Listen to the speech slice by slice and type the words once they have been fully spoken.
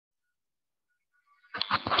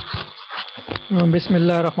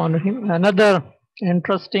Bismillah ar-Rahman ar-Rahim. Another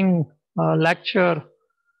interesting lecture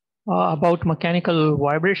about mechanical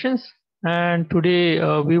vibrations, and today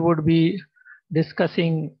we would be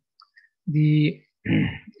discussing the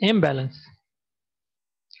imbalance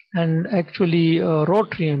and actually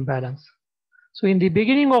rotary imbalance. So in the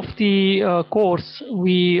beginning of the course,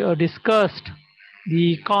 we discussed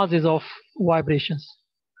the causes of vibrations,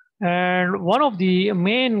 and one of the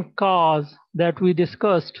main cause that we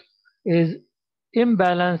discussed is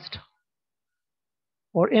imbalanced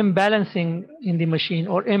or imbalancing in the machine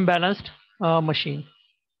or imbalanced machine.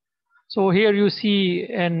 So here you see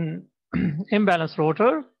an imbalanced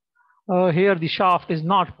rotor. Here the shaft is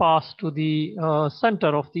not passed to the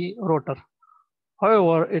center of the rotor.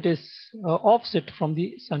 However, it is offset from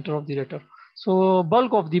the center of the rotor. So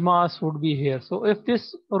bulk of the mass would be here. So if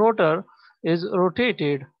this rotor is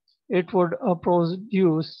rotated, it would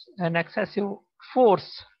produce an excessive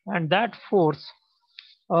force, and that force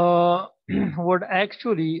would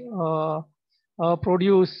actually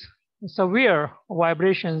produce severe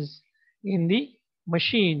vibrations in the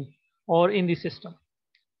machine or in the system.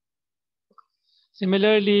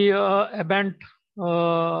 Similarly, a bent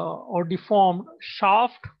or deformed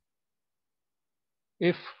shaft,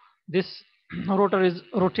 if this rotor is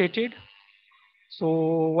rotated,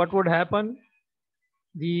 so what would happen?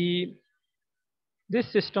 This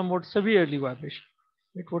system would severely vibrate.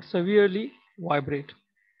 It would severely vibrate.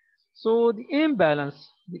 So the imbalance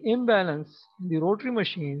in the rotary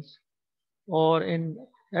machines or in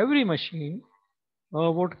every machine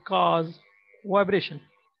would cause vibration.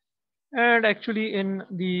 And actually in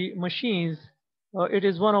the machines, it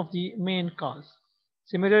is one of the main cause.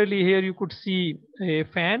 Similarly, here you could see a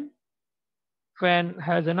fan. Fan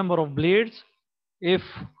has a number of blades. If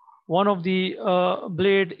one of the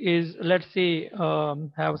blade is, let's say,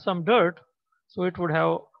 have some dirt, so it would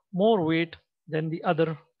have more weight than the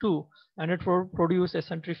other two, and it will produce a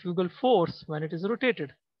centrifugal force when it is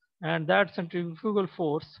rotated, and that centrifugal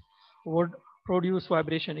force would produce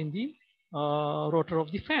vibration in the rotor of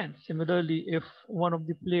the fan. Similarly, if one of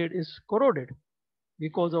the blade is corroded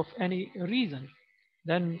because of any reason,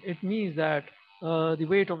 then it means that the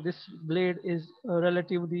weight of this blade is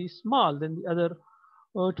relatively small than the other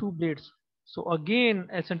two blades. So again,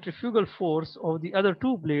 a centrifugal force of the other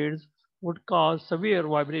two blades would cause severe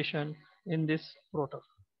vibration in this rotor.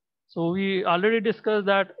 So we already discussed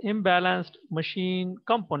that imbalanced machine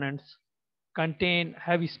components contain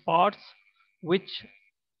heavy spots which,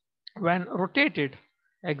 when rotated,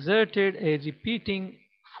 exerted a repeating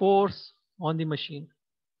force on the machine.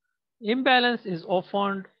 Imbalance is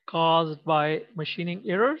often caused by machining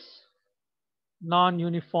errors,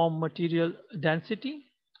 non-uniform material density,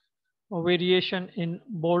 or variation in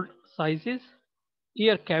bolt sizes,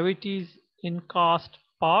 ear cavities in cast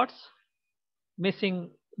parts, missing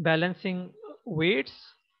balancing weights,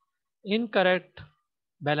 incorrect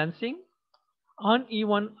balancing,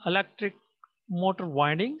 uneven electric motor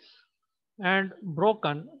windings, and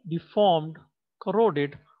broken, deformed,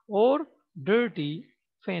 corroded, or dirty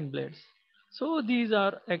fan blades. So these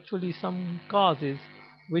are actually some causes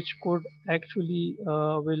which could actually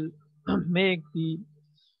will make the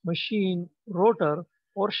machine rotor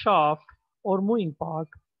or shaft or moving part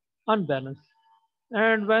unbalanced.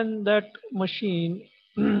 And when that machine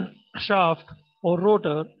shaft or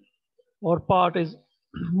rotor or part is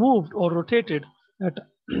moved or rotated at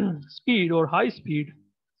speed or high speed,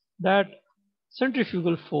 that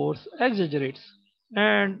centrifugal force exaggerates,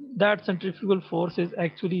 and that centrifugal force is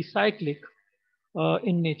actually cyclic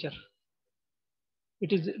in nature.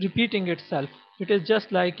 It is repeating itself. It is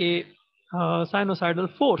just like a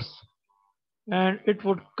sinusoidal force, and it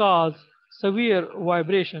would cause severe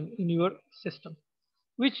vibration in your system,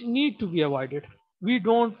 which need to be avoided. We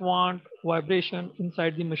don't want vibration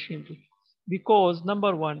inside the machinery because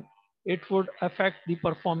number one, it would affect the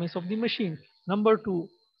performance of the machine. Number two,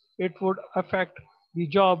 it would affect the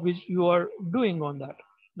job which you are doing on that.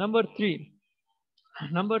 Number three,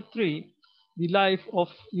 number three, the life of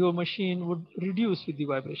your machine would reduce with the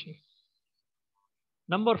vibration.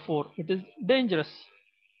 Number four, it is dangerous.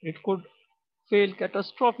 It could fail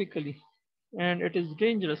catastrophically, and it is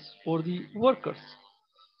dangerous for the workers.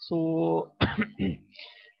 So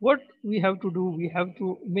what we have to do, we have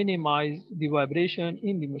to minimize the vibration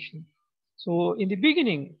in the machine. So in the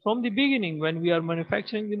beginning, from the beginning, when we are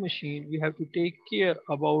manufacturing the machine, we have to take care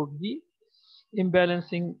about the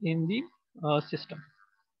imbalancing in the system.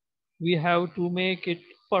 We have to make it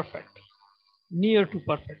perfect, near to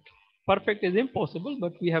perfect. Perfect is impossible,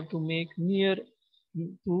 but we have to make near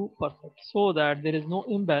to perfect so that there is no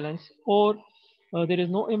imbalance, or there is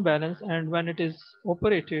no imbalance, and when it is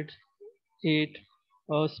operated, 8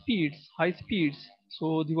 speeds, high speeds,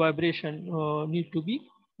 so the vibration need to be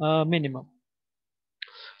minimum.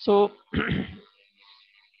 So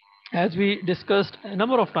as we discussed a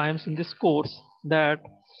number of times in this course, that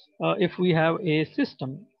if we have a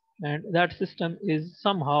system and that system is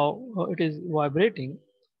somehow it is vibrating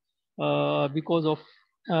because of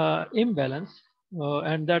imbalance,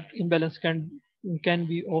 and that imbalance can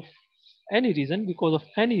be of any reason, because of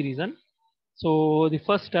any reason. So the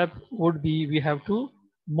first step would be we have to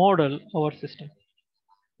model our system,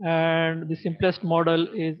 and the simplest model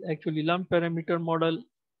is actually lump parameter model.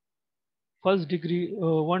 First degree,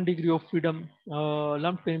 1 degree of freedom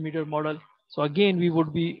lump parameter model. So again, we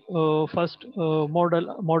would be first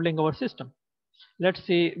modeling our system. Let's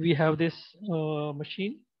say we have this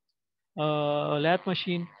machine, lathe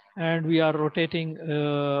machine, and we are rotating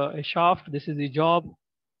a shaft. This is the job.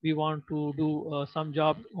 We want to do some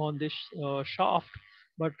job on this shaft,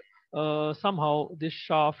 but somehow this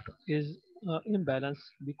shaft is imbalanced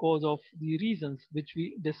because of the reasons which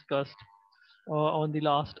we discussed on the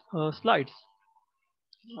last slides.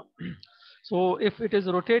 So if it is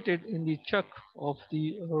rotated in the chuck of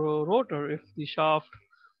the rotor, if the shaft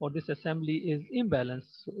or this assembly is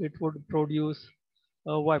imbalanced, so it would produce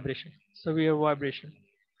vibration, severe vibration.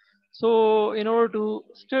 So in order to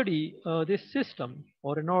study this system,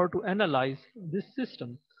 or in order to analyze this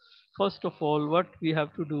system, first of all, what we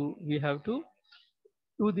have to do, we have to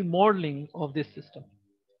do the modeling of this system.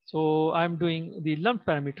 So I'm doing the lump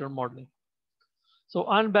parameter modeling. So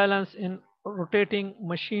unbalance in rotating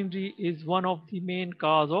machinery is one of the main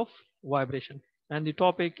cause of vibration, and the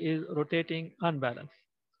topic is rotating unbalance.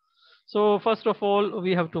 So first of all,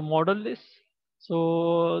 we have to model this.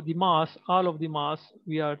 So the mass, all of the mass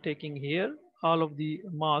we are taking here, all of the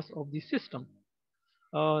mass of the system,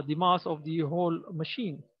 the mass of the whole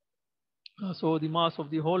machine. So the mass of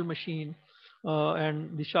the whole machine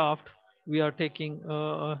and the shaft we are taking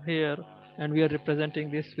here, and we are representing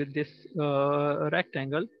this with this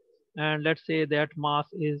rectangle, and let's say that mass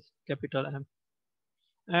is capital M.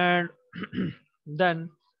 And then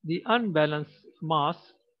the mass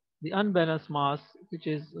unbalanced mass which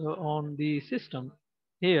is on the system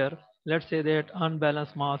here, let's say that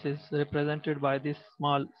unbalanced mass is represented by this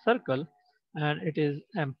small circle, and it is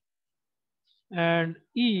M. And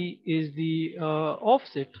E is the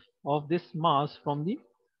offset of this mass from the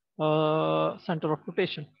center of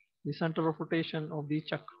rotation, the center of rotation of the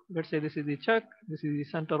chuck. Let's say this is the chuck, this is the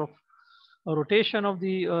center of rotation of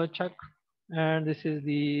the chuck, and this is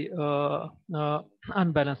the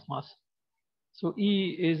unbalanced mass. So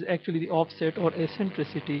E is actually the offset or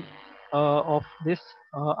eccentricity of this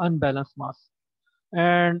unbalanced mass.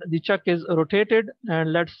 And the chuck is rotated,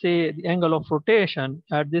 and let's say the angle of rotation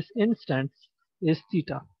at this instance is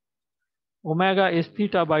theta. Omega is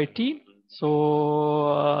theta by t,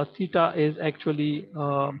 so theta is actually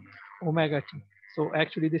omega t. So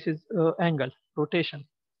actually this is angle rotation,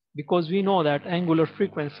 because we know that angular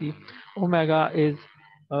frequency omega is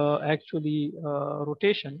actually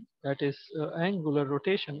rotation, that is angular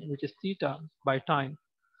rotation, which is theta by time.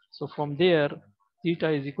 So from there, theta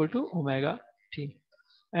is equal to omega t.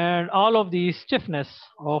 And all of the stiffness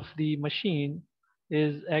of the machine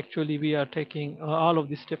is actually, we are taking all of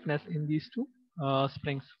the stiffness in these two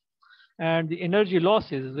springs, and the energy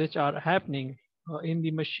losses which are happening in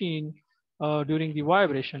the machine during the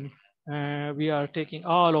vibration, we are taking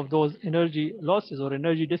all of those energy losses or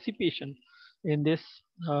energy dissipation in this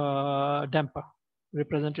damper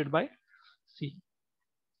represented by C.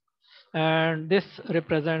 And this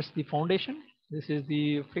represents the foundation. This is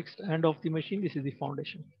the fixed end of the machine, this is the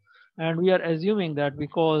foundation. And we are assuming that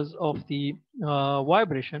because of the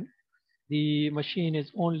vibration, the machine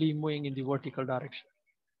is only moving in the vertical direction.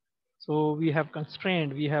 So we have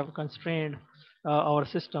constrained our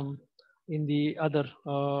system in the other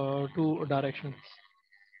two directions,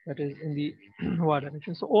 that is in the y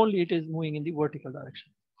direction. So only it is moving in the vertical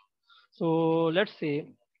direction. So let's say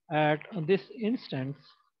at this instance,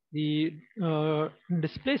 the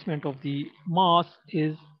displacement of the mass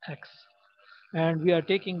is x, and we are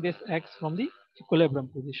taking this x from the equilibrium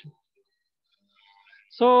position.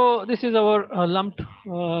 So this is our lumped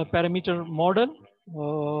parameter model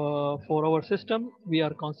for our system. We are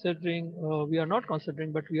not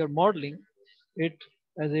considering, but we are modeling it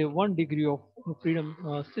as a 1 degree of freedom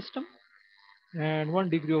system, and 1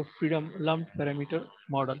 degree of freedom lumped parameter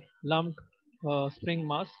model, lumped spring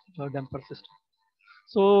mass damper system.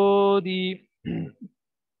 So the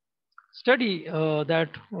study that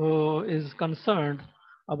is concerned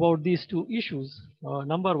about these two issues.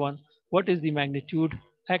 Number one, what is the magnitude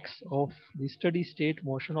x of the steady state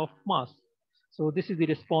motion of mass? So this is the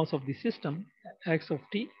response of the system x of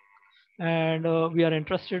t, and we are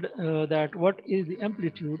interested that what is the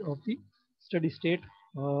amplitude of the steady state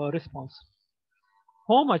response.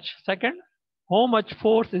 How much, second, how much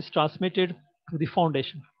force is transmitted to the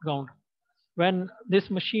foundation ground when this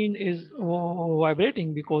machine is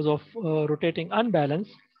vibrating because of rotating unbalance?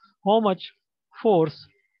 How much force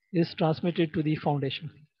is transmitted to the foundation?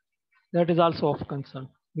 That is also of concern,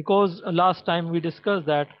 because last time we discussed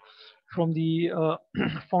that from the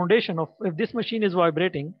foundation of, if this machine is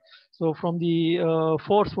vibrating, so from the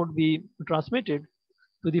force would be transmitted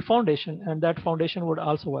to the foundation, and that foundation would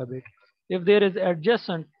also vibrate. If there is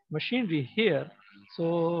adjacent machinery here,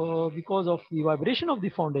 so because of the vibration of the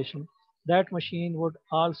foundation, that machine would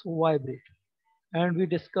also vibrate, and we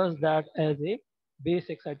discussed that as a base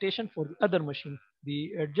excitation for the other machine. The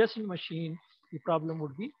adjacent machine, the problem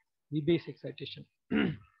would be the base excitation.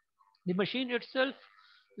 The machine itself,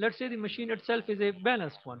 let's say the machine itself is a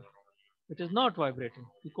balanced one. It is not vibrating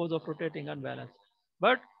because of rotating unbalance.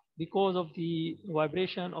 But because of the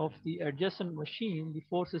vibration of the adjacent machine, the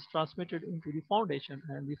force is transmitted into the foundation,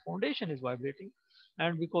 and the foundation is vibrating.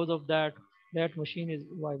 And because of that, that machine is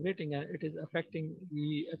vibrating, and it is affecting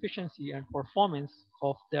the efficiency and performance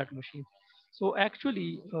of that machine. So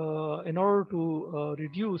actually, in order to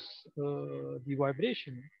reduce the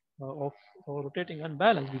vibration of rotating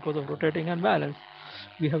unbalance, because of rotating unbalance,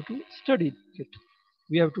 we have to study it.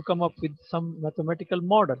 We have to come up with some mathematical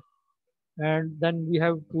model, and then we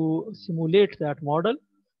have to simulate that model,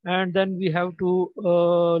 and then we have to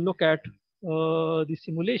look at the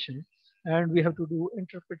simulation, and we have to do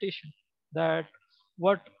interpretation, that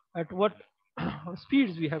what, at what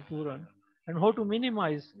speeds we have to run, and how to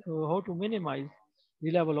minimize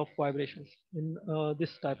the level of vibrations in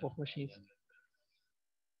this type of machines.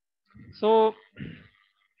 So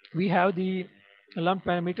we have the lump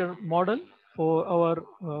parameter model for our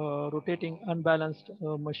rotating unbalanced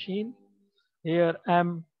machine. Here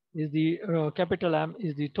M is the capital M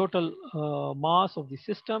is the total mass of the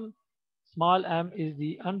system. Small m is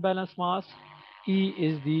the unbalanced mass. E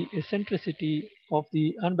is the eccentricity of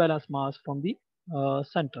the unbalanced mass from the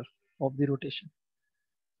center of the rotation.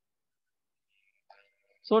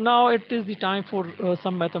 So now it is the time for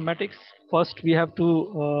some mathematics. First, we have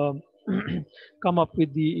to come up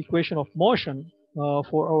with the equation of motion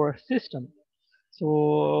for our system.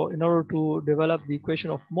 So in order to develop the equation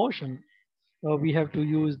of motion, we have to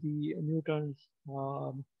use the Newton's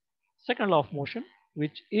second law of motion,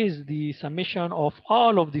 which is the summation of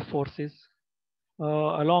all of the forces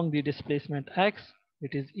along the displacement x.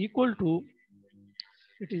 It is equal to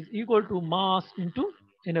mass into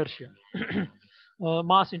inertia.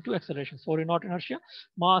 Mass into acceleration. Sorry, not inertia.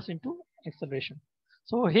 Mass into acceleration.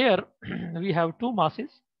 So here we have two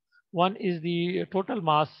masses. One is the total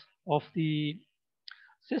mass of the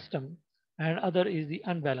system, and other is the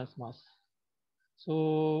unbalanced mass.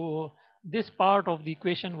 So this part of the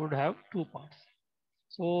equation would have two parts.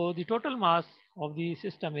 So the total mass of the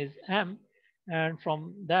system is m, and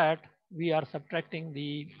from that we are subtracting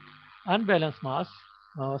the unbalanced mass,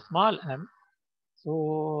 small m.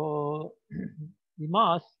 So the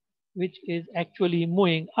mass which is actually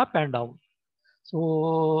moving up and down.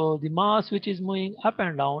 So the mass which is moving up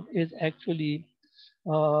and down is actually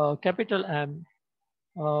capital M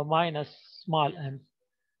minus small m,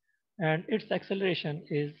 and its acceleration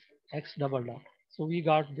is x double dot. So we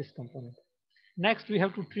got this component. Next, we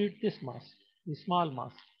have to treat this mass, the small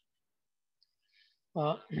mass,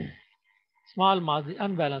 uh, small mass, the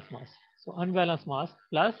unbalanced mass. So unbalanced mass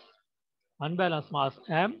plus unbalanced mass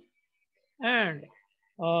m, and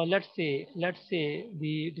let's say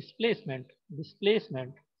the displacement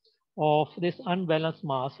of this unbalanced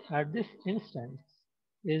mass at this instance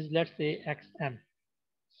is, let's say, xm.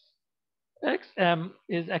 Xm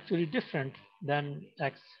is actually different than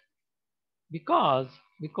x, because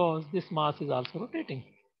this mass is also rotating.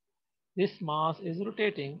 This mass is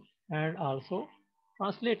rotating and also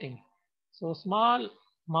translating. So small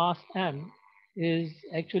mass m is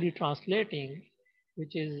actually translating,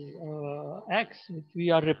 which is x, which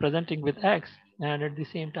we are representing with x, and at the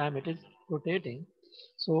same time it is rotating.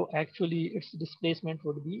 So actually its displacement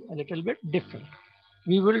would be a little bit different.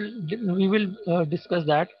 We will discuss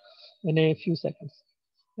that in a few seconds.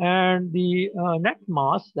 And the net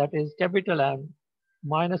mass, that is capital M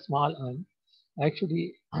minus small m,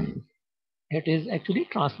 actually it is actually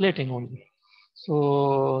translating only.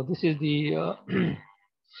 So this is the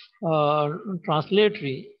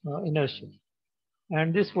translatory inertia,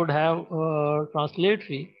 and this would have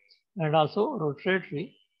translatory and also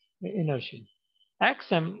rotatory inertia.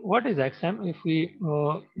 Xm, what is xm? If we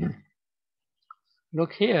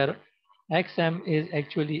look here, xm is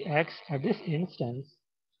actually x at this instance.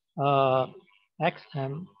 uh,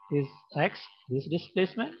 xm is x, this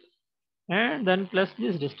displacement, and then plus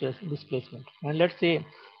this displacement. And let's say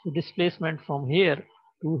the displacement from here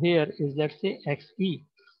to here is, let's say, xe.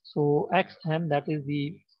 So xm, that is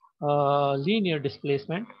the linear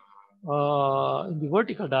displacement in the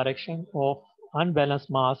vertical direction of unbalanced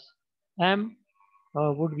mass m,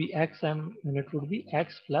 would be xm, and it would be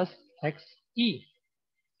x plus xe.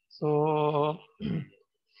 So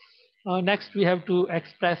next we have to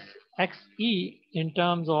express xe in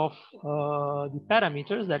terms of the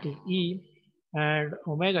parameters, that is e and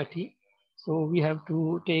omega t. So we have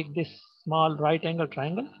to take this small right angle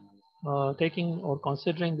triangle, taking or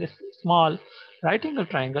considering this small right angle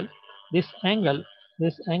triangle. This angle,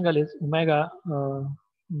 this angle is omega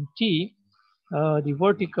t. The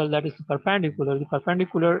vertical, that is the perpendicular. The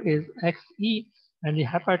perpendicular is xe, and the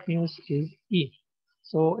hypotenuse is e.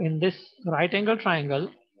 So in this right angle triangle,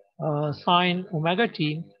 sine omega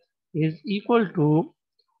t is equal to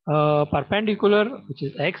perpendicular, which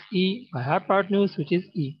is xe, by hypotenuse, which is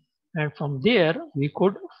e. And from there, we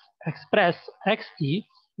could express xe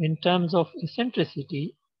in terms of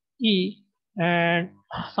eccentricity e and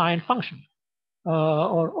sine function,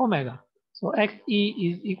 or omega. So xe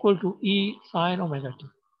is equal to e sine omega t.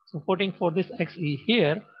 So putting for this xe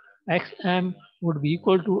here, xm would be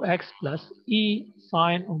equal to x plus e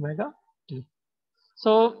sine omega t.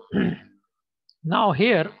 So now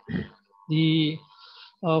here, the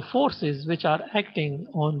forces which are acting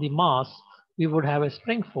on the mass, we would have a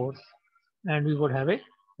spring force and we would have a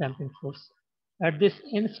damping force. At this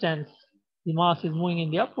instance, the mass is moving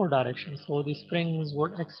in the upward direction, so the springs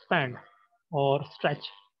would expand or stretch.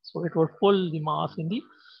 So it would pull the mass in the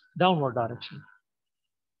downward direction.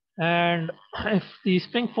 And if the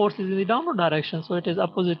spring force is in the downward direction, so it is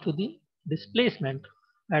opposite to the displacement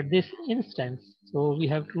at this instance. So we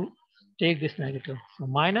have to take this negative. So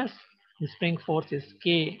minus the spring force is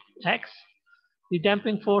kx. The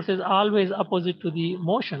damping force is always opposite to the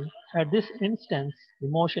motion. At this instance, the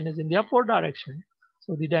motion is in the upward direction.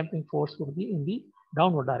 So the damping force would be in the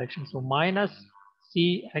downward direction. So minus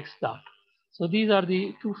cx dot. So these are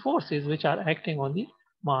the two forces which are acting on the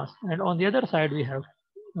mass. And on the other side, we have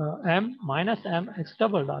m minus m x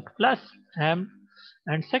double dot plus m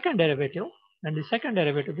and second derivative. And the second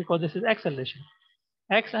derivative, because this is acceleration,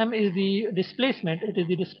 xm is the displacement. It is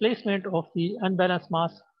the displacement of the unbalanced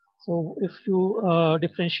mass. So if you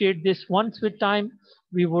differentiate this once with time,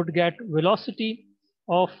 we would get velocity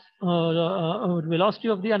of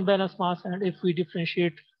the unbalanced mass. And if we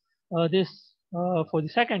differentiate this for the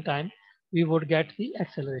second time, we would get the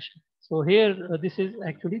acceleration. So here, this is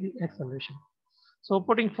actually the acceleration. So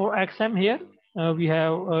putting for xm here, we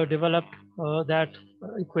have developed that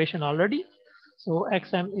equation already. So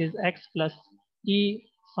xm is x plus e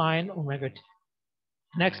sine omega t.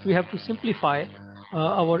 Next, we have to simplify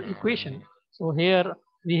our equation. So here,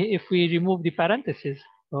 if we remove the parentheses,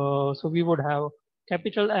 so we would have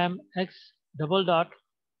capital M x double dot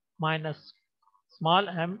minus small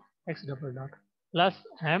m x double dot plus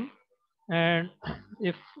m. And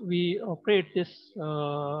if we operate this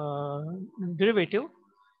derivative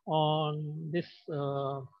on this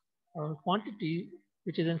quantity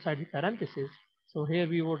which is inside the parenthesis, so here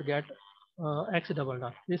we would get x double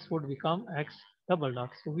dot. This would become x double dot.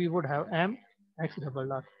 So we would have m x double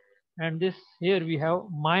dot, and this here we have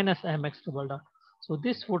minus m x double dot. So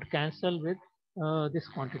this would cancel with this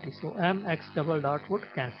quantity. So m x double dot would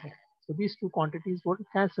cancel. So these two quantities would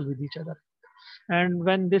cancel with each other. And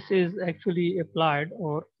when this is actually applied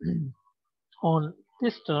or on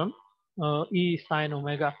this term, e sine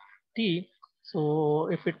omega t, so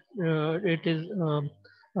if it is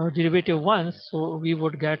derivative once, so we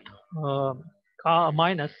would get uh,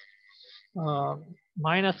 minus uh,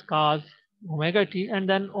 minus cos omega t, and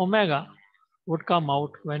then omega would come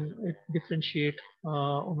out when it differentiate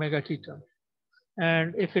omega t term.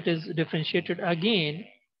 And if it is differentiated again,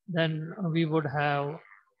 then we would have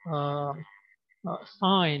uh,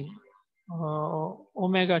 sine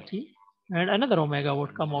omega t, and another omega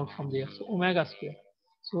would come out from there, so omega square.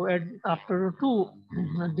 So after two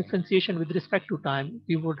differentiation with respect to time,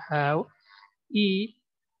 we would have e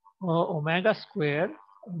omega square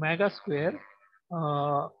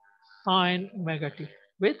uh, sine omega t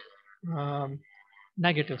with um,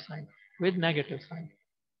 negative sign, with negative sign.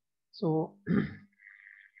 So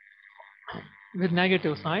with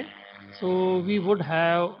negative sign, so we would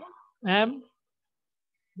have m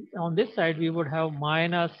on this side, we would have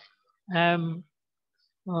minus m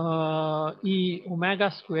e omega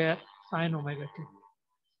square sine omega t.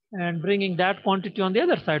 and bringing that quantity on the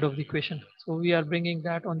other side of the equation. So we are bringing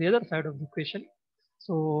that on the other side of the equation.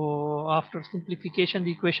 So after simplification,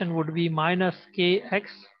 the equation would be minus kx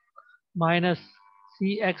minus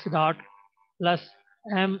cx dot plus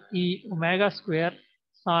me omega square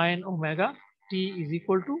sine omega t is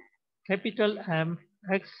equal to capital M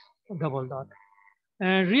x double dot.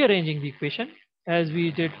 And rearranging the equation as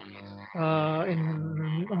we did in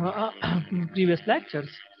previous lectures.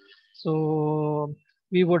 So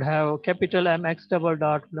we would have capital Mx double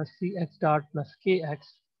dot plus Cx dot plus Kx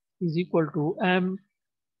is equal to M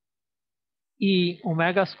e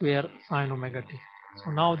omega square sine omega t.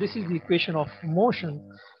 So now this is the equation of motion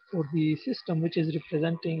for the system, which is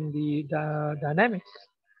representing the dynamics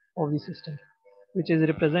of the system, which is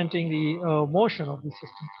representing the motion of the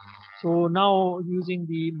system. So now using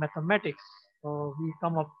the mathematics, we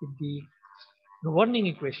come up with the governing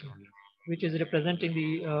equation, which is representing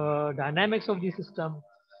the dynamics of the system,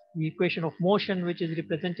 the equation of motion, which is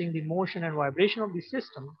representing the motion and vibration of the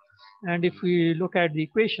system. And if we look at the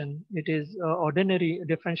equation, it is ordinary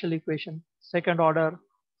differential equation, second order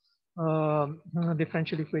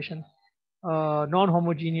differential equation,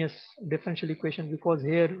 non-homogeneous differential equation, because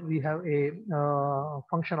here we have a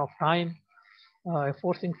function of time, a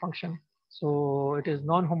forcing function. So it is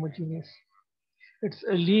non-homogeneous. It's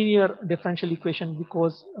a linear differential equation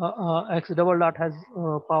because x double dot has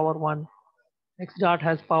power 1, x dot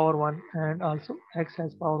has power 1, and also x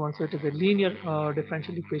has power 1. So it is a linear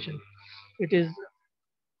differential equation. It is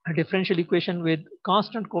a differential equation with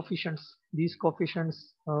constant coefficients. These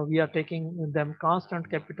coefficients, we are taking them constant.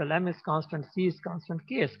 Capital M is constant, C is constant,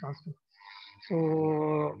 K is constant.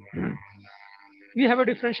 So we have a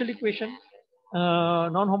differential equation,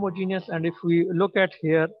 non-homogeneous, and if we look at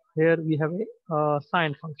here, we have a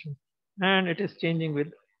sine function, and it is changing with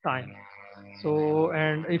time. So,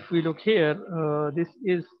 and if we look here, this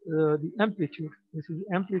is the amplitude. This is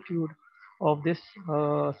the amplitude of this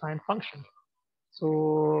sine function.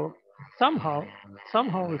 So somehow,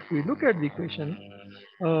 if we look at the equation,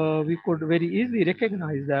 we could very easily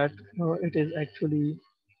recognize that it is actually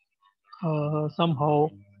somehow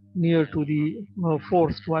near to the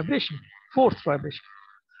forced vibration.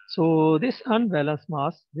 So this unbalanced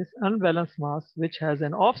mass, which has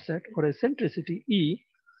an offset or eccentricity E,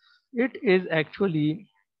 it is actually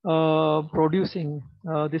producing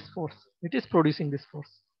this force. It is producing this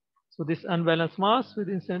force. So this unbalanced mass with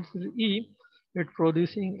eccentricity E, it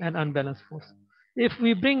producing an unbalanced force. If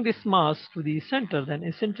we bring this mass to the center, then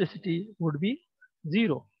eccentricity would be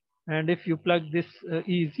 0. And if you plug this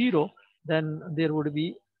E0, then there would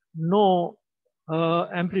be no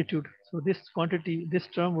amplitude. So this quantity, this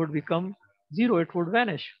term would become 0, it would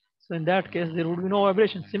vanish. So in that case, there would be no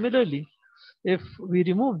vibration. Similarly, if we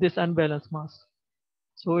remove this unbalanced mass,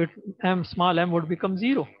 so it small m would become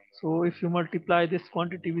 0. So if you multiply this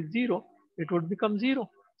quantity with 0, it would become 0.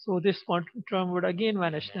 So this term would again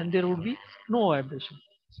vanish, and there would be no vibration.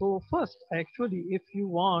 So first, actually, if you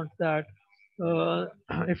want that,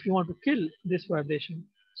 if you want to kill this vibration,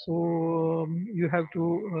 so you have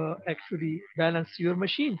to actually balance your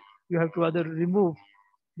machine. You have to either remove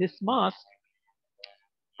this mass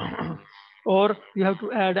or you have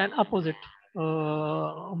to add an opposite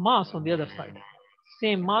mass on the other side.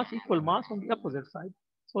 Same mass, equal mass on the opposite side,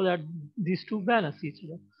 so that these two balance each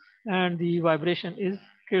other and the vibration is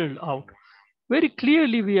killed out. Very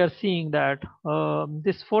clearly, we are seeing that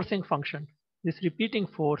this forcing function, this repeating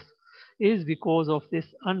force, is because of this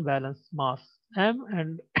unbalanced mass m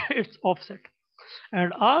and its offset.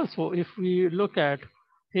 And also, if we look at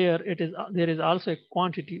here, there is also a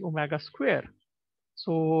quantity omega square.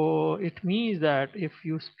 So it means that if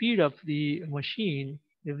you speed up the machine,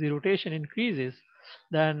 if the rotation increases,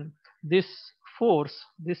 then this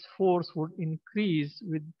this force would increase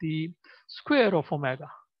with the square of omega,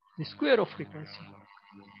 the square of frequency,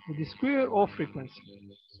 with the square of frequency.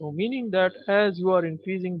 So meaning that as you are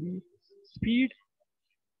increasing the speed,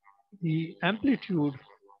 the amplitude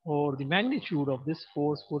or the magnitude of this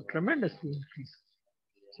force would tremendously increase.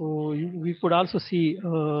 So we could also see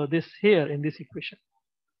this here in this equation.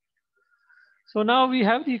 So now we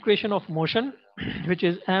have the equation of motion, which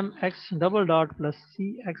is mx double dot plus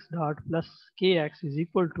cx dot plus kx is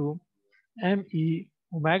equal to me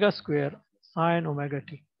omega square sine omega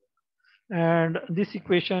t. And this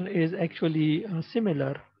equation is actually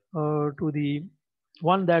similar to the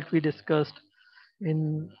one that we discussed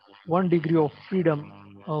in 1 degree of freedom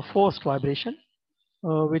forced vibration,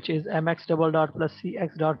 which is mx double dot plus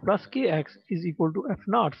cx dot plus kx is equal to f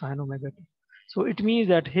naught sine omega t. So it means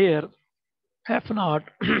that here f naught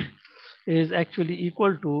is actually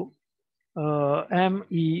equal to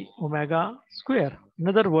me omega square. In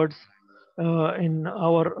other words, in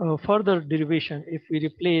our further derivation, if we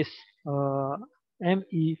replace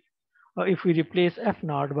me, if we replace f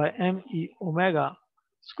naught by me omega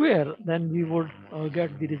square, then we would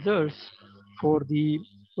get the results for the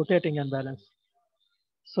rotating unbalance.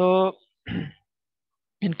 So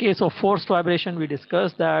in case of forced vibration, we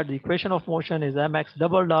discussed that the equation of motion is mx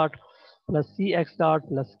double dot plus cx dot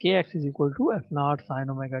plus kx is equal to f naught sine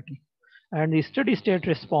omega t. And the steady state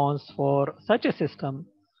response for such a system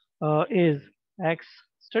is x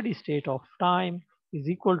steady state of time is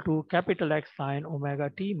equal to capital X sine omega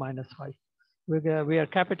t minus phi, where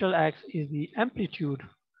capital X is the amplitude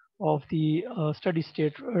of the steady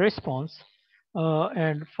state response,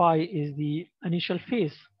 and phi is the initial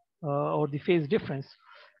phase or the phase difference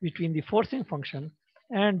between the forcing function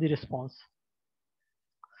and the response.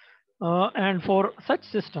 And for such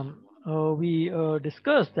system, we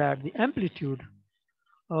discussed that the amplitude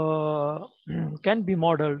uh, can be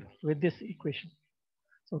modeled with this equation.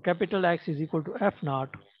 So capital X is equal to F naught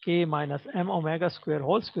K minus M omega square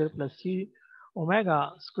whole square plus C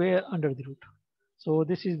omega square under the root. So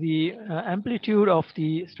this is the amplitude of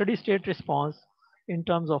the steady state response in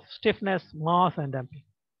terms of stiffness, mass, and damping.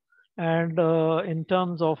 And in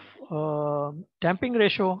terms of damping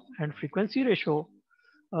ratio and frequency ratio,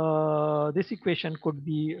 this equation could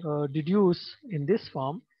be deduced in this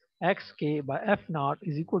form: xk by f naught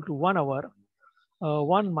is equal to 1 over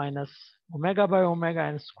 1 minus omega by omega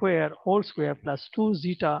n square whole square plus 2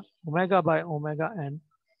 zeta omega by omega n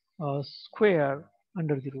square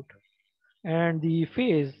under the root. And the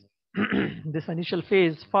phase, this initial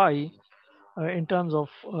phase phi, in terms of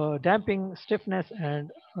damping, stiffness,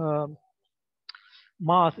 and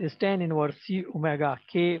mass is tan inverse C omega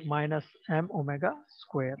K minus M omega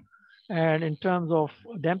square. And in terms of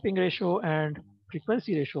damping ratio and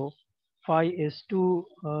frequency ratio, phi is 2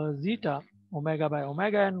 zeta omega by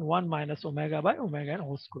omega and 1 minus omega by omega and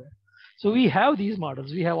whole square. So we have these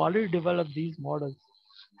models. We have already developed these models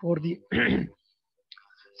for the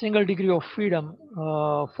single degree of freedom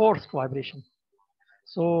forced vibration.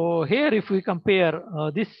 So here, if we compare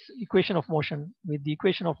this equation of motion with the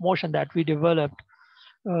equation of motion that we developed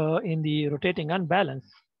in the rotating unbalance,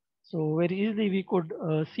 so very easily we could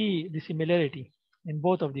see the similarity in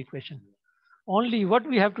both of the equation. Only what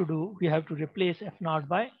we have to do, we have to replace f naught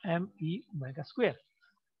by me omega square.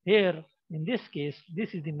 Here, in this case,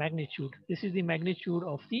 this is the magnitude. This is the magnitude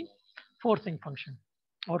of the forcing function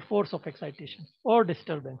or force of excitation or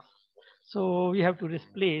disturbance. So we have to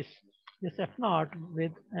replace this f naught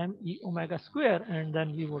with me omega square, and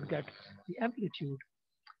then we would get the amplitude.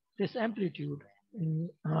 This amplitude in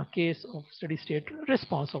case of steady state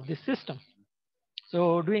response of this system.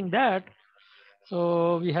 So doing that,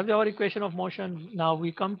 so we have our equation of motion. Now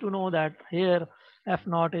we come to know that here f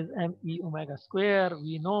naught is me omega square.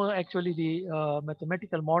 We know actually the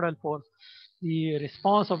mathematical model for the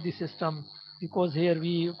response of the system, because here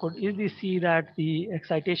we could easily see that the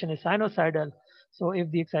excitation is sinusoidal. So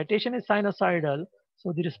if the excitation is sinusoidal,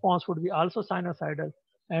 so the response would be also sinusoidal,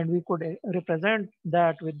 and we could represent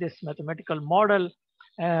that with this mathematical model.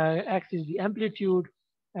 X is the amplitude,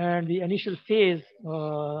 and the initial phase,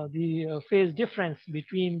 the phase difference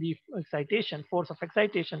between the excitation, force of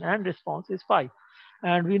excitation and response is phi.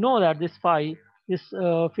 And we know that this phi, this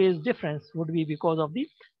phase difference would be because of the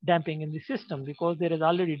damping in the system, because there is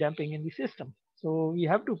already damping in the system. So we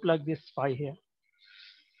have to plug this phi here.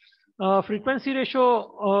 Frequency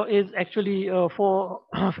ratio is actually for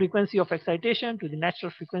frequency of excitation to the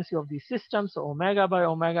natural frequency of the system. So omega by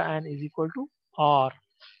omega n is equal to R.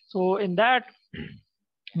 So in that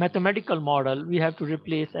mathematical model, we have to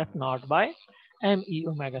replace f naught by me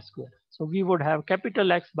omega square. So we would have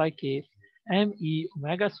capital X by K me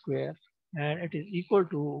omega square, and it is equal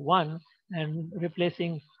to 1, and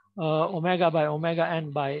replacing omega by omega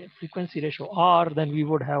n by frequency ratio R, then we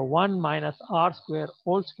would have 1 minus R square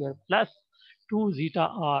whole square plus 2 zeta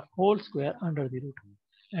R whole square under the root.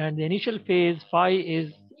 And the initial phase phi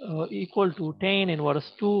is equal to tan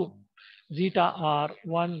inverse 2 zeta R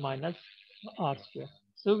 1 minus R square.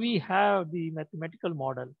 So we have the mathematical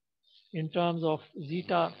model in terms of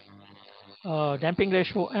zeta damping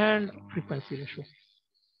ratio and frequency ratio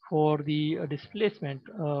for the displacement,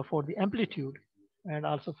 for the amplitude, and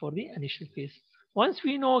also for the initial phase. Once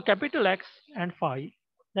we know capital X and phi,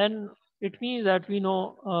 then it means that we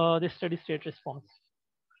know the steady state response.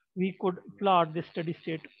 We could plot this steady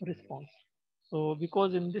state response. So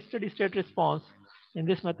because in this steady state response, in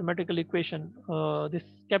this mathematical equation, this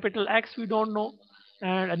capital X we don't know,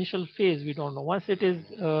 and initial phase we don't know. Once it is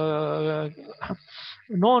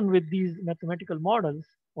known with these mathematical models,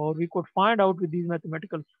 or we could find out with these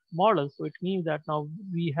mathematical models. So it means that now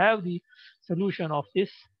we have the solution of this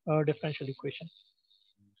differential equation.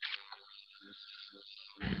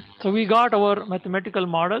 So we got our mathematical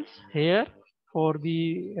models here for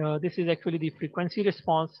the, this is actually the frequency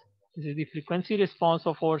response. This is the frequency response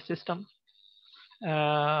of our system.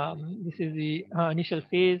 This is the initial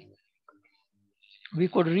phase. We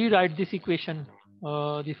could rewrite this equation,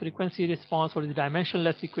 the frequency response or the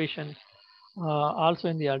dimensionless equation, also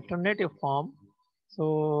in the alternative form.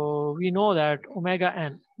 So we know that omega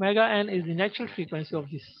n is the natural frequency of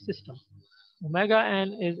this system. Omega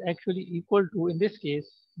n is actually equal to, in this case,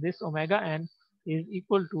 this omega n is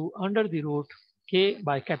equal to under the root k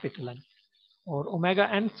by capital N, or omega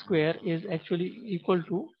n square is actually equal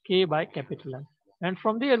to k by capital N. And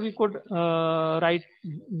from there we could write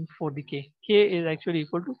for the k. K is actually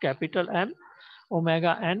equal to capital M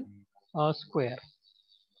omega n square,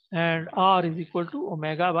 and R is equal to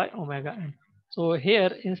omega by omega n. So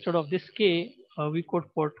here instead of this k, we could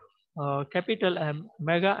put capital M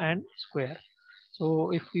omega n square.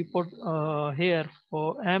 So if we put here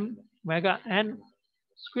for m omega n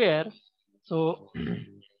square, so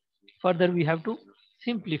further we have to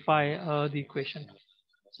simplify the equation.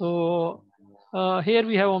 So here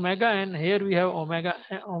we have omega n, here we have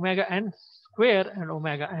omega n square and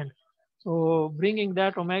omega n. So bringing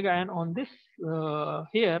that omega n on this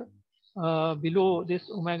here below this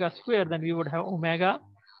omega square, then we would have omega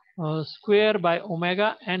square by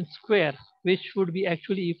omega n square, which would be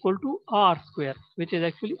actually equal to r square, which is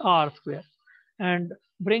actually r square. And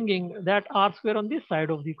bringing that r square on this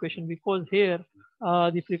side of the equation, because here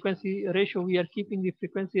the frequency ratio, we are keeping the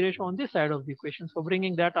frequency ratio on this side of the equation. So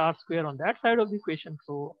bringing that r square on that side of the equation,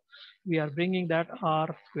 so we are bringing that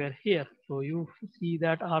r square here. So you see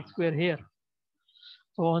that r square here.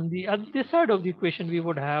 So on the other side of the equation, we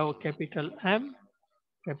would have capital M,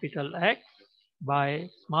 capital X by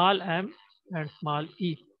small m and small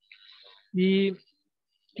e. The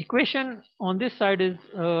equation on this side is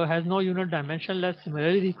has no unit dimensionless.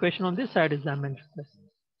 Similarly, the equation on this side is dimensionless.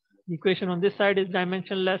 The equation on this side is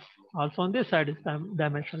dimensionless. Also on this side is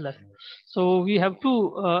dimensionless. So we have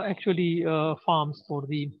two actually forms for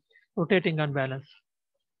the rotating unbalance.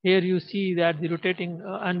 Here you see that the rotating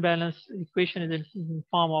unbalanced equation is in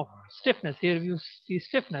form of stiffness. Here you see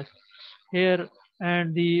stiffness. Here,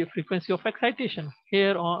 and the frequency of excitation.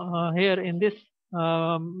 Here, here in this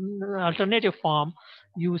alternative form,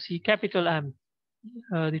 you see capital M,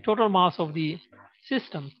 the total mass of the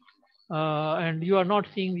system, and you are not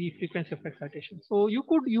seeing the frequency of excitation. So you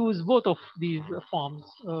could use both of these forms.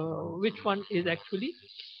 Which one is actually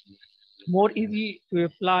more easy to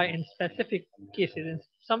apply in specific cases? In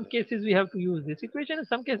some cases we have to use this equation, in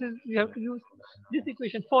some cases we have to use this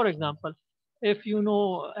equation. For example, if you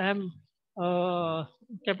know m,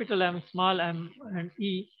 capital M, small m and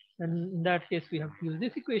e, then in that case we have to use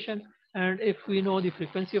this equation. And if we know the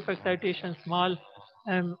frequency of excitation small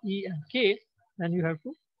m, e and k, then you have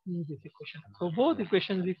to use this equation. So both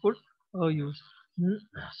equations we could use.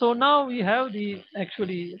 So now we have the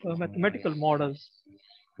actually mathematical models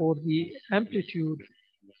for the amplitude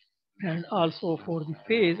and also for the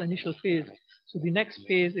phase, initial phase. So the next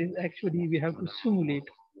phase is actually we have to simulate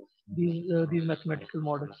these mathematical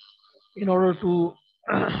models in order to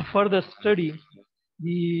further study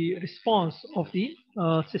the response of the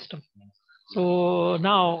system. So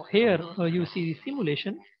now here you see the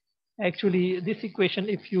simulation. Actually, this equation,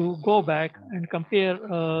 if you go back and compare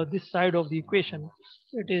this side of the equation,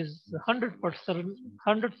 it is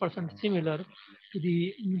 100% similar to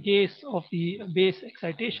the case of the base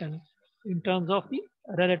excitation in terms of the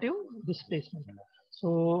relative displacement.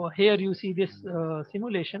 So here you see this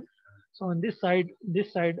simulation. So on this side,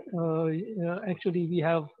 actually we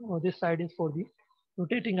have this side is for the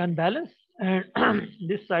rotating unbalance, and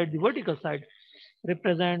this side, the vertical side,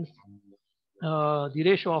 represents the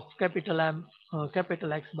ratio of capital M,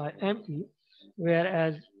 capital X by ME,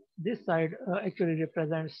 whereas this side actually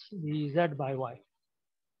represents the Z by Y,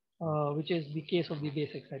 which is the case of the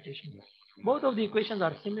base excitation. Both of the equations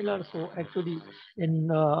are similar, so actually in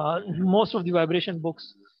most of the vibration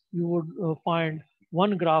books, you would find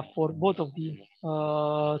one graph for both of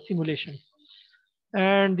the simulations.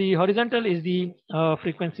 And the horizontal is the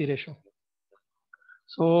frequency ratio.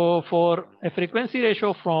 So for a frequency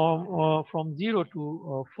ratio from 0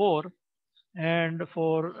 to 4, and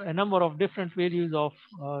for a number of different values of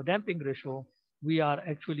damping ratio, we are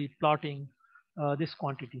actually plotting this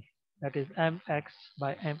quantity, that is mx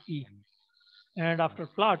by me. And after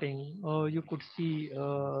plotting, you could see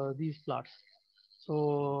these plots.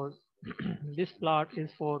 So this plot is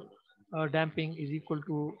for damping is equal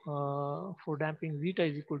to for damping zeta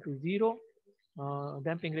is equal to 0,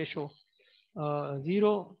 damping ratio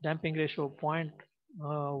 0, damping ratio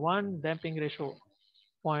 0.1, damping ratio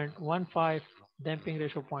 0.15, damping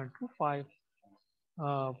ratio 0.25,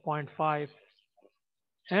 0.5,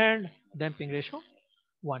 and damping ratio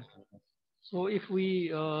 1. So if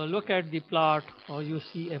we look at the plot, you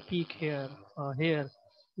see a peak here.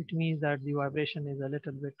 It means that the vibration is a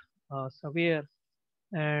little bit severe.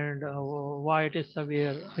 And why it is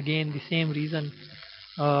severe? Again, the same reason.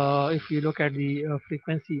 If you look at the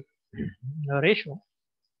frequency ratio,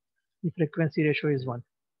 the frequency ratio is 1.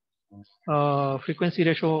 Frequency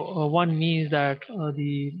ratio 1 means that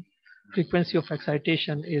the frequency of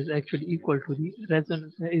excitation is actually equal to the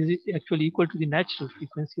natural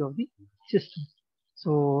frequency of the system.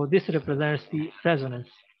 So this represents the resonance.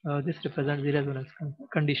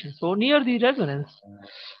 Condition. So near the resonance,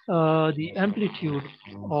 the amplitude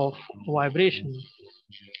of vibration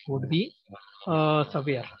would be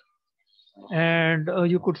severe. And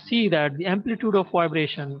you could see that the amplitude of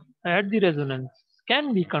vibration at the resonance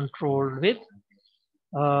can be controlled with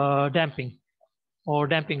damping or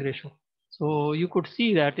damping ratio. So you could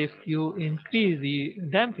see that if you increase the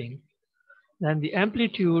damping, then the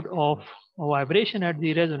amplitude of vibration at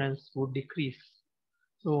the resonance would decrease.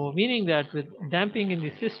 So meaning that with damping in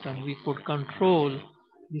the system, we could control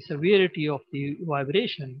the severity of the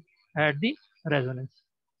vibration at the resonance.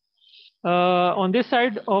 On this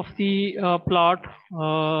side of the plot,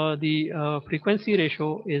 the frequency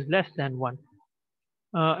ratio is less than 1.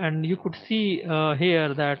 And you could see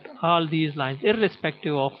here that all these lines,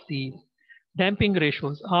 irrespective of the damping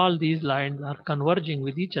ratios, all these lines are converging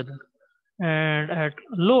with each other. And at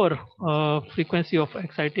lower frequency of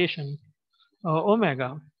excitation,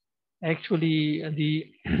 omega, actually the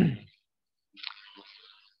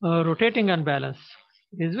rotating unbalance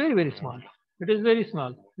is very, very small. It is very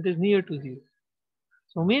small. It is near to 0.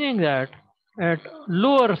 So meaning that at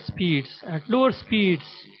lower speeds,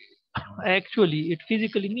 actually it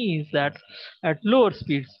physically means that at lower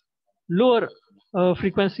speeds, lower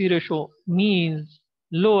frequency ratio means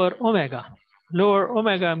lower omega. Lower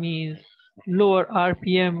omega means lower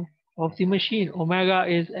RPM of the machine. Omega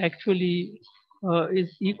is actually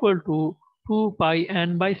is equal to 2 pi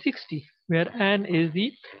n by 60, where n is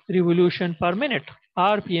the revolution per minute,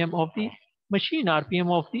 RPM of the machine,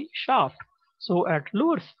 RPM of the shaft. So at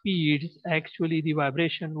lower speeds, actually the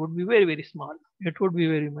vibration would be very, very small. It would be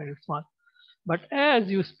very, very small. But as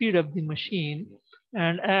you speed up the machine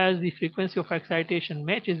and as the frequency of excitation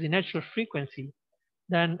matches the natural frequency,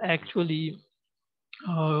 then actually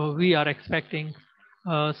we are expecting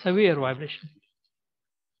severe vibration.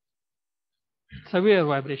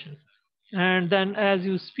 And then as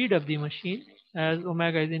you speed up the machine, as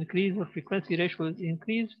omega is increased or frequency ratio is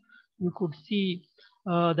increased, you could see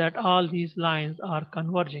that all these lines are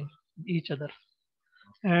converging with each other.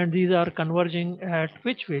 And these are converging at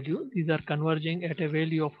which value? These are converging at a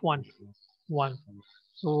value of 1.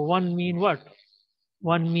 So 1 means what?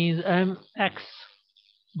 1 means mx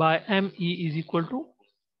by me is equal to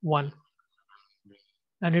 1.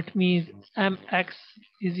 And it means mx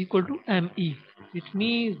is equal to me. It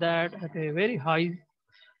means that at a very high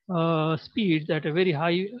speeds, at a very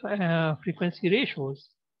high frequency ratios,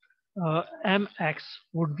 mx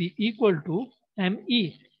would be equal to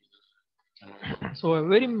me. So a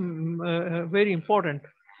very important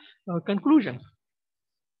conclusion.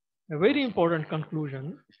 A very important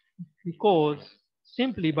conclusion, because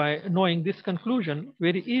simply by knowing this conclusion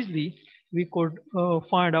very easily, we could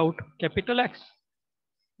find out capital X.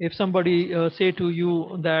 If somebody say to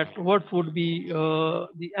you that what would be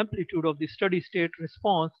the amplitude of the steady state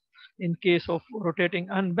response in case of rotating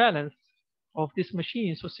unbalance of this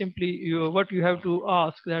machine, so simply what you have to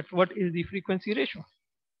ask that what is the frequency ratio.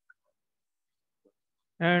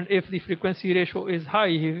 And if the frequency ratio is high,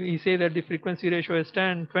 he say that the frequency ratio is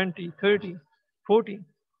 10, 20, 30, 40,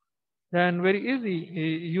 then very easy,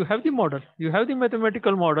 you have the model, you have the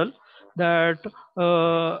mathematical model that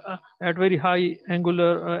at very high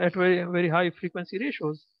angular, at very high frequency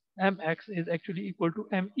ratios, mx is actually equal to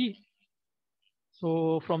me.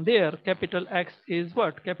 So from there, capital X is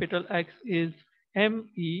what? Capital X is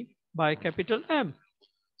me by capital M.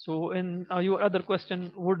 So in your other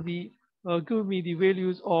question would be, give me the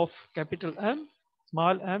values of capital M,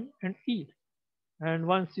 small m, and e. And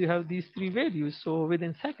once you have these three values, so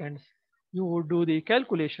within seconds, you would do the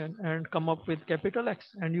calculation and come up with capital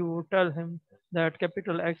X. And you would tell him that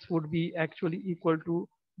capital X would be actually equal to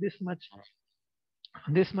this much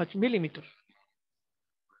millimeter.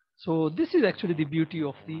 So this is actually the beauty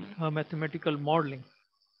of the mathematical modeling.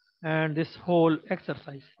 and this whole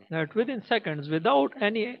exercise, that within seconds, without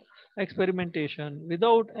any experimentation,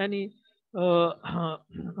 without any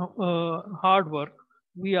hard work,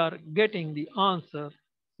 we are getting the answer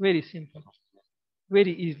very simple,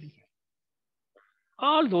 very easy.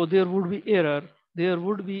 Although there would be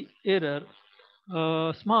error,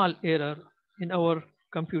 small error in our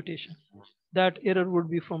computation. That error would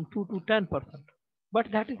be from 2 to 10%,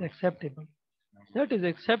 but that is acceptable. That is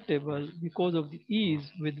acceptable because of the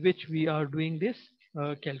ease with which we are doing this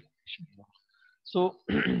calculation. So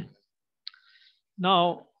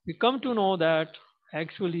now we come to know that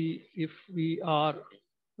actually if we are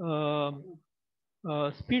um,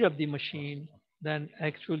 speed up the machine, then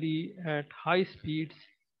actually at high speeds,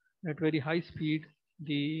 at very high speed,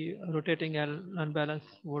 the rotating unbalance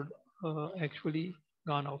would actually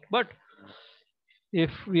gone out. But if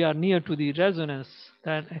we are near to the resonance,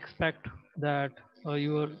 then expect that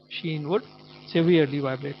your machine would severely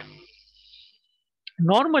vibrate.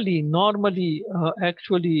 Normally,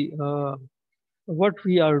 actually, what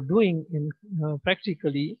we are doing in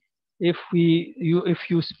practically, if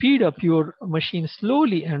you speed up your machine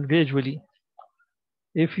slowly and gradually,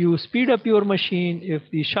 if you speed up your machine, if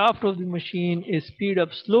the shaft of the machine is speed up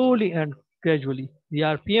slowly and gradually, the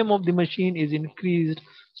RPM of the machine is increased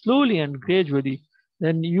slowly and gradually,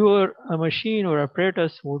 then your machine or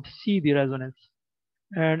apparatus would see the resonance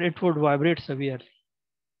and it would vibrate severely.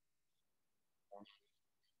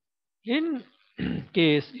 In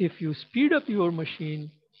case if you speed up your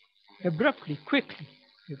machine abruptly, quickly,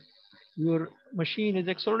 if your machine is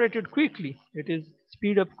accelerated quickly, it is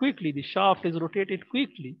speed up quickly, the shaft is rotated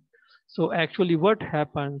quickly. So actually what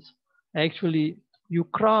happens, actually you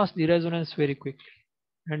cross the resonance very quickly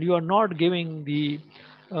and you are not giving the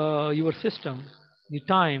your system the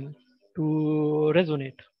time to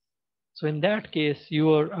resonate. So in that case,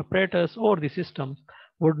 your apparatus or the system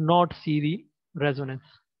would not see the resonance.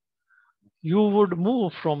 You would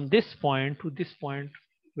move from this point to this point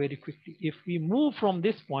very quickly. If we move from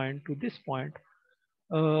this point to this point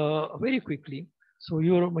very quickly, so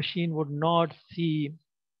your machine would not see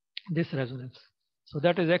this resonance. So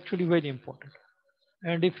that is actually very important.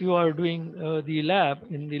 And if you are doing the lab,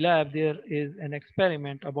 in the lab there is an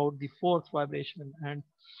experiment about the force vibration and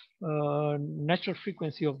natural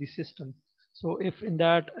frequency of the system. So if in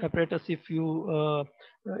that apparatus, if you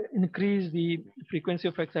increase the frequency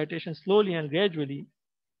of excitation slowly and gradually,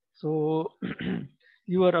 so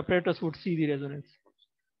your apparatus would see the resonance.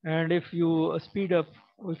 And if you speed up,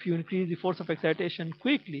 if you increase the force of excitation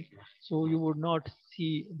quickly, so you would not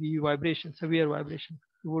see the vibration, severe vibration.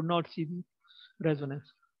 You would not see the resonance.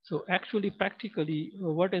 So actually, practically,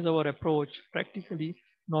 what is our approach? Practically,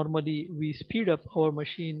 normally we speed up our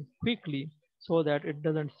machine quickly so that it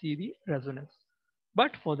doesn't see the resonance.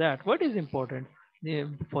 But for that, what is important?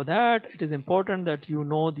 For that, it is important that you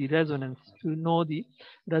know the resonance, you know the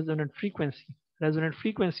resonant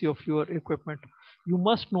frequency of your equipment. You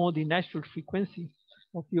must know the natural frequency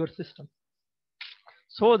of your system,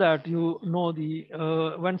 so that you know the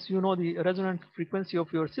once you know the resonant frequency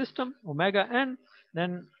of your system omega n,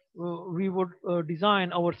 then we would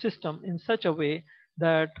design our system in such a way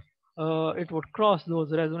that it would cross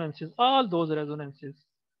those resonances, all those resonances,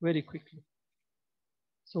 very quickly.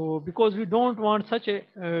 So because we don't want such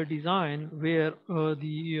a design where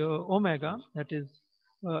the omega, that is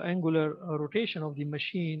angular rotation of the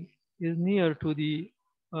machine, is near to the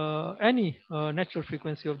any natural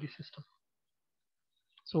frequency of the system.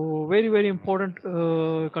 So very important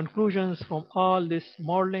conclusions from all this uh,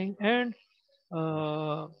 modeling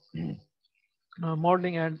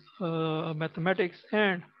and mathematics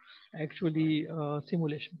and actually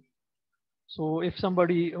simulation. So if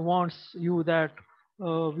somebody wants you that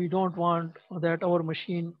we don't want that our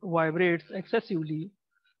machine vibrates excessively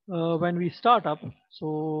when we start up,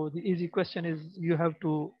 so the easy question is you have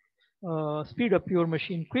to speed up your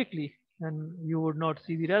machine quickly and you would not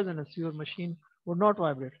see the resonance, your machine would not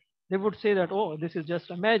vibrate. They would say that, oh, this is just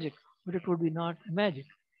a magic, but it would be not a magic,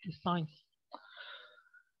 it is science.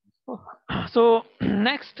 So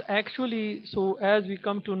next, actually, so as we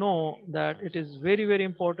come to know that it is very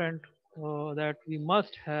important that we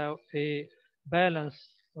must have a balanced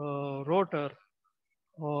rotor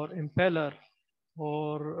or impeller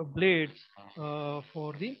or blades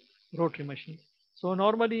for the rotary machine. So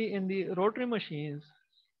normally in the rotary machines,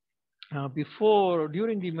 before,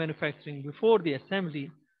 during the manufacturing, before the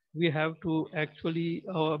assembly, we have to actually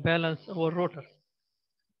balance our rotor.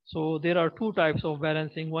 So there are two types of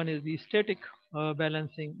balancing. One is the static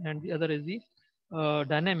balancing and the other is the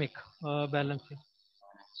dynamic balancing.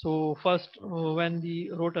 So first, when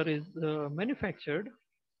the rotor is manufactured,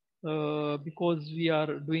 because we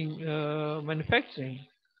are doing manufacturing.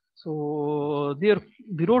 So there,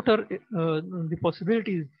 the rotor, the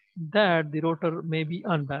possibility is that the rotor may be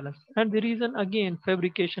unbalanced. And the reason again,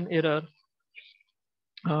 fabrication error,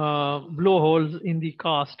 blowholes in the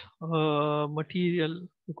cast material,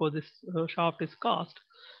 because this shaft is cast.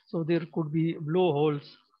 So there could be blowholes,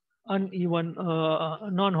 uneven,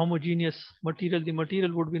 non-homogeneous material. The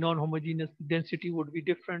material would be non-homogeneous. The density would be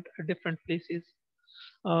different at different places.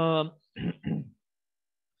 Uh,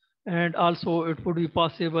 and also it would be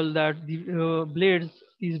possible that the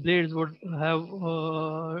these blades would have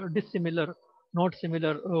dissimilar, not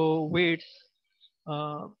similar weights.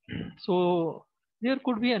 uh, so there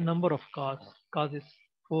could be a number of causes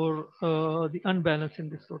for the unbalance in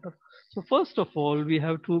this rotor. So first of all, we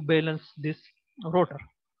have to balance this rotor.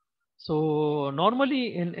 So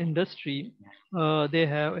normally in industry, they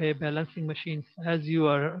have a balancing machine, as you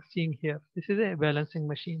are seeing here. This is a balancing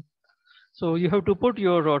machine. So you have to put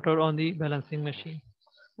your rotor on the balancing machine.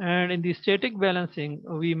 And in the static balancing,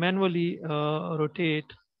 we manually rotate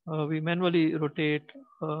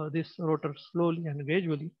this rotor slowly and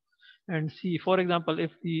gradually. And see, for example,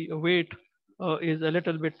 if the weight is a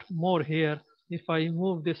little bit more here, if I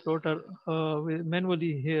move this rotor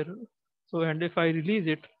manually here, so and if I release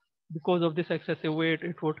it, because of this excessive weight,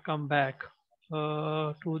 it would come back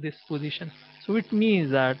to this position. So it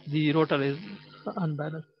means that the rotor is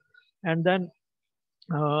unbalanced. And then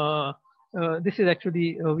this is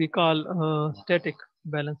actually we call static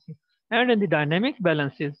balancing. And in the dynamic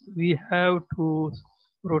balances, we have to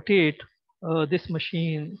rotate this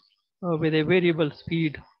machine with a variable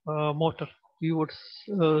speed motor. We would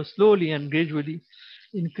slowly and gradually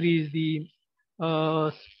increase the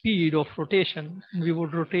speed of rotation. We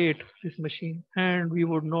would rotate this machine and we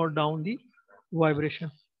would note down the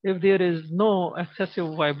vibration. If there is no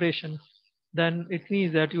excessive vibration, then it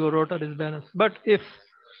means that your rotor is balanced. But if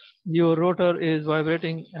your rotor is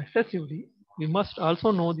vibrating excessively, we must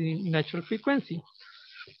also know the natural frequency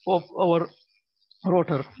of our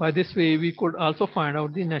rotor. By this way, we could also find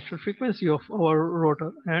out the natural frequency of our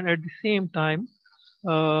rotor, and at the same time,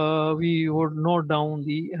 we would note down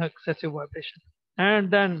the excessive vibration.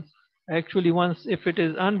 And then, actually, once if it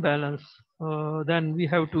is unbalanced, then we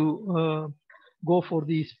have to go for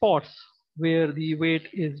the spots where the weight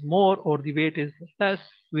is more or the weight is less.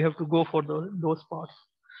 We have to go for those spots.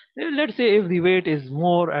 Let's say if the weight is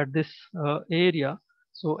more at this area,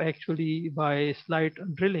 so actually by slight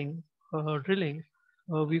drilling,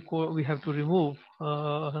 we have to remove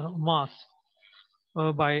mass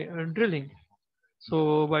by drilling.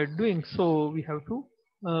 So by doing so, we have to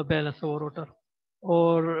balance our rotor.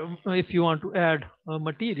 Or if you want to add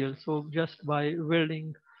material, so just by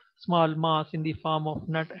welding small mass in the form of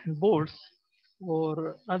nut and bolts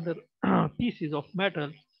or other pieces of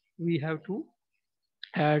metal, we have to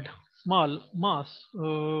add small mass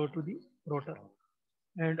to the rotor.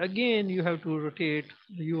 And again, you have to rotate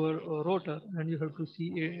your rotor and you have to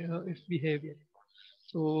see its behavior.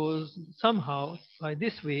 So somehow by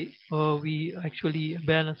this way, we actually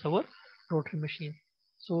balance our rotary machine.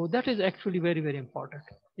 So that is actually very, very important.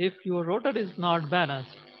 If your rotor is not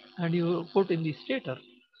balanced and you put in the stator,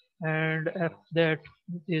 and if that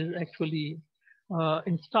is actually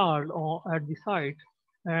installed at the site,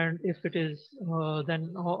 and if it is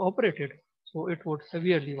then operated, so it would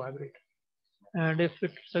severely vibrate. And if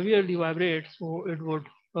it severely vibrates, so it would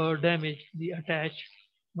damage the attached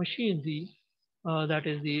machinery, that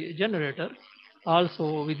is the generator.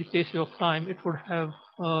 Also, with the passage of time, it would have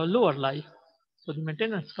lower life, so the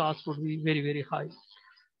maintenance cost would be very, very high,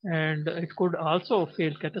 and it could also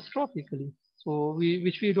fail catastrophically, so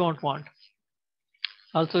which we don't want.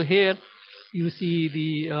 Also here you see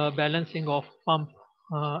the balancing of pump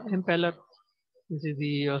impeller. This is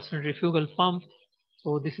the centrifugal pump.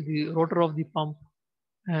 So this is the rotor of the pump,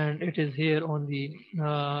 and it is here on the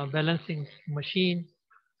balancing machine.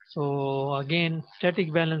 So again,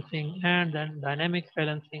 static balancing and then dynamic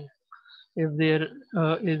balancing. If there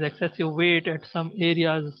is excessive weight at some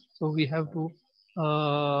areas, so we have to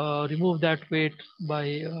remove that weight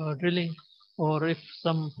by drilling, or if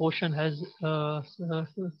some portion has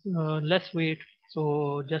less weight,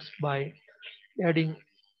 so just by adding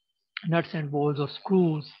nuts and bolts or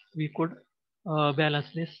screws, we could balance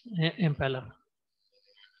this impeller.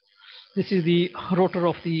 This is the rotor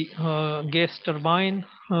of the gas turbine.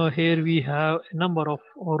 Here we have a number of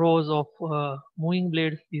rows of moving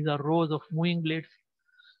blades. These are rows of moving blades,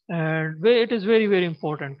 and it is very, very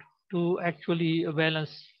important to actually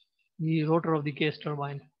balance the rotor of the gas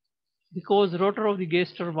turbine, because rotor of the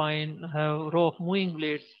gas turbine have row of moving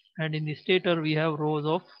blades, and in the stator we have rows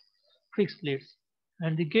of fixed blades.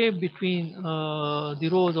 and the gap between the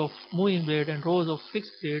rows of moving blade and rows of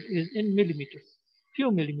fixed blade is in millimeters,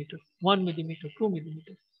 few millimeters, 1 millimeter, 2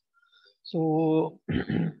 millimeters. So,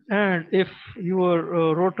 and if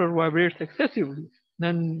your rotor vibrates excessively,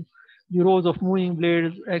 then the rows of moving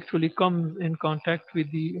blades actually comes in contact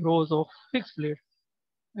with the rows of fixed blade,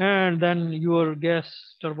 and then your gas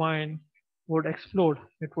turbine would explode.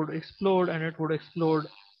 It would explode, and it would explode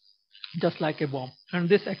just like a bomb. And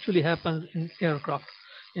this actually happens in aircraft.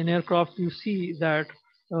 In aircraft, you see that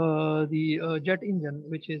the jet engine,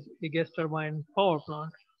 which is a gas turbine power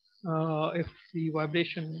plant, if the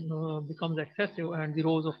vibration becomes excessive and the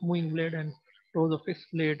rows of moving blade and rows of fixed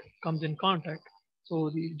blade comes in contact, so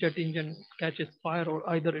the jet engine catches fire or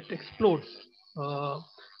either it explodes. Uh,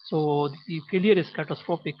 so the failure is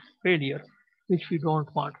catastrophic failure, which we don't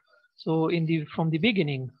want. So in the from the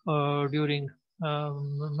beginning, during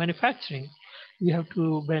manufacturing, we have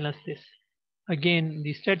to balance this. Again,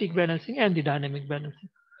 the static balancing and the dynamic balancing.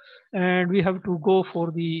 And we have to go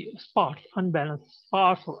for the sparse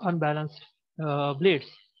or unbalanced blades.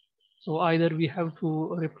 So either we have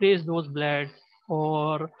to replace those blades,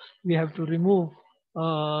 or we have to remove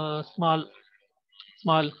small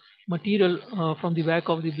material from the back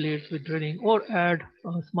of the blades with drilling, or add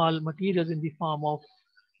small materials in the form of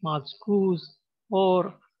small screws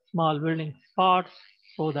or small welding parts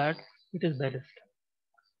so that it is balanced.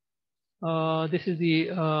 This is the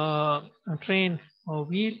train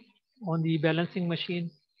wheel on the balancing machine.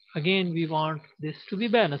 Again, we want this to be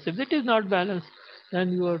balanced. If it is not balanced,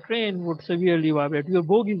 then your train would severely vibrate, your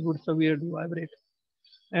bogies would severely vibrate,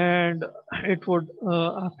 and it would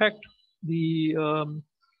affect the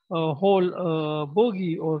whole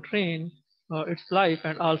bogie or train, its life,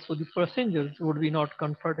 and also the passengers would be not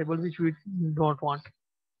comfortable, which we don't want.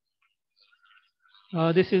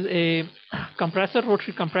 This is a compressor,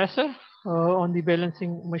 rotary compressor on the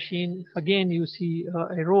balancing machine. Again, you see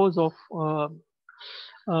a rows of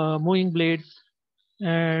moving blades.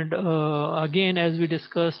 And again, as we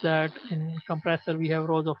discussed that in compressor, we have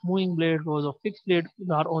rows of moving blade, rows of fixed blade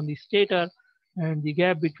are on the stator, and the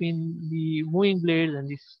gap between the moving blades and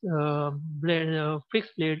this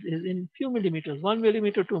fixed blade is in few millimeters, 1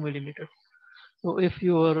 millimeter, 2 millimeters. So if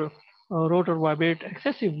your rotor vibrate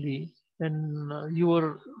excessively, then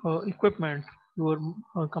your equipment, your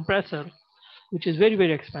compressor, which is very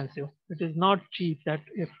very expensive, it is not cheap. That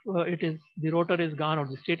if it is the rotor is gone or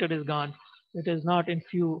the stator is gone, it is not in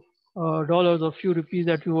few dollars or few rupees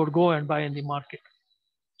that you would go and buy in the market.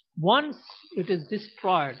 Once it is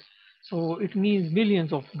destroyed, so it means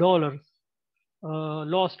millions of dollars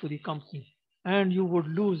loss to the company, and you would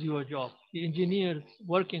lose your job. The engineers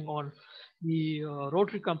working on the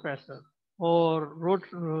rotary compressor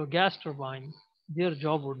or gas turbine, their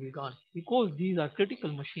job would be gone, because these are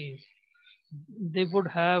critical machines. They would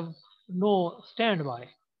have no standby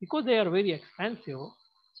because they are very expensive.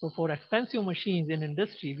 So for expensive machines in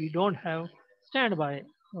industry, we don't have standby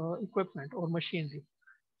equipment or machinery.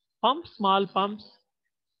 Pumps, small pumps,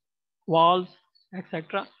 valves,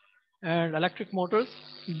 etc., and electric motors,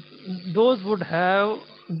 those would have,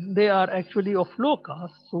 they are actually of low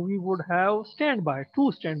cost. So we would have standby,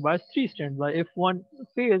 two standbys, three standby. If one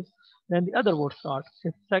fails, then the other would start.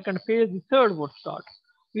 If second fails, the third would start.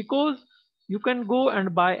 Because you can go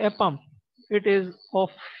and buy a pump. It is of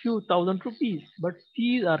few thousand rupees, but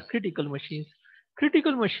these are critical machines.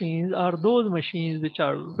 Critical machines are those machines which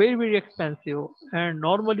are very, very expensive, and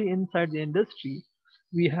normally inside the industry,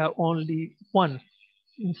 we have only one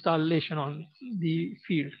installation on the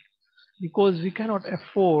field, because we cannot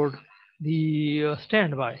afford the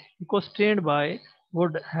standby, because standby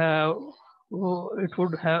would have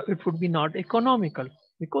it would be not economical,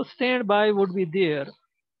 because standby would be there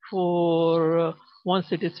for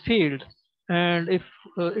once it is failed, and if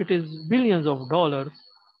it is billions of dollars,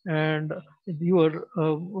 and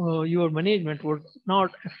your management would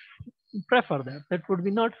not prefer that, that would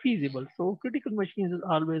be not feasible. So critical machines is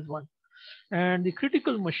always one. And the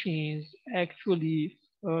critical machines actually,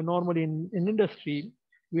 normally in industry,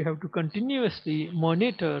 we have to continuously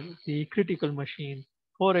monitor the critical machine.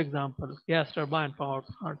 For example, gas turbine power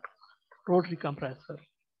plant, rotary compressor,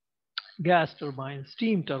 gas turbine,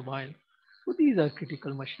 steam turbine. So these are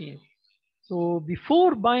critical machines. So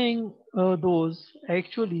before buying those,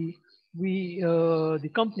 actually, the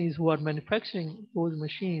companies who are manufacturing those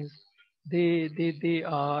machines, they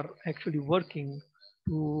are actually working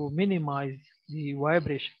to minimize the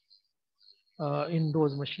vibration in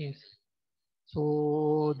those machines.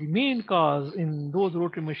 So the main cause in those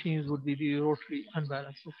rotary machines would be the rotary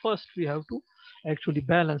unbalance. So first we have to actually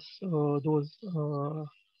balance those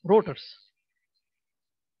rotors.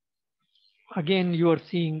 Again, you are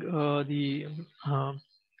seeing the uh,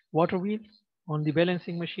 water wheel on the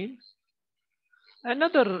balancing machine.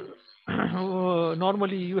 Another,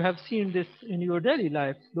 normally you have seen this in your daily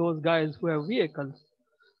life, those guys who have vehicles.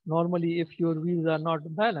 Normally, if your wheels are not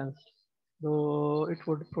balanced, so it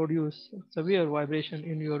would produce severe vibration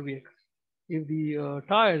in your vehicle. If the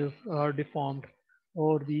tires are deformed,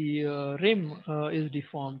 or the rim is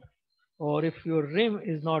deformed, or if your rim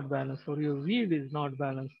is not balanced, or your wheel is not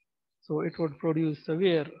balanced, so it would produce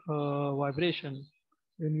severe vibration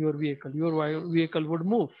in your vehicle. Your vehicle would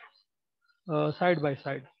move side by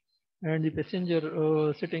side, and the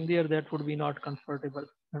passenger sitting there, that would be not comfortable.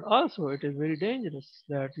 And also it is very dangerous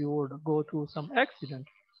that you would go through some accident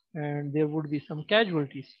and there would be some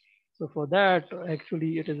casualties. So for that,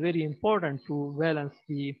 actually it is very important to balance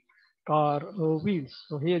the car wheels.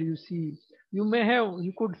 So here you see,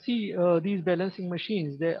 you could see these balancing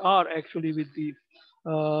machines, they are actually with the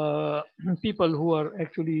people who are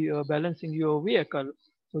actually balancing your vehicle.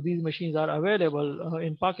 So these machines are available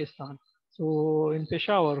in Pakistan, so in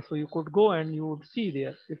Peshawar. So you could go and you would see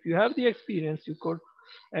there. If you have the experience, you could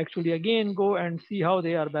actually again go and see how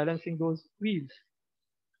they are balancing those wheels.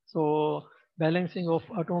 So balancing of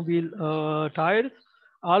automobile tires.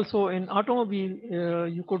 Also in automobile,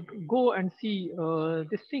 you could go and see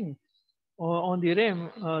this thing on the rim.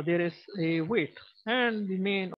 There is a weight, and the main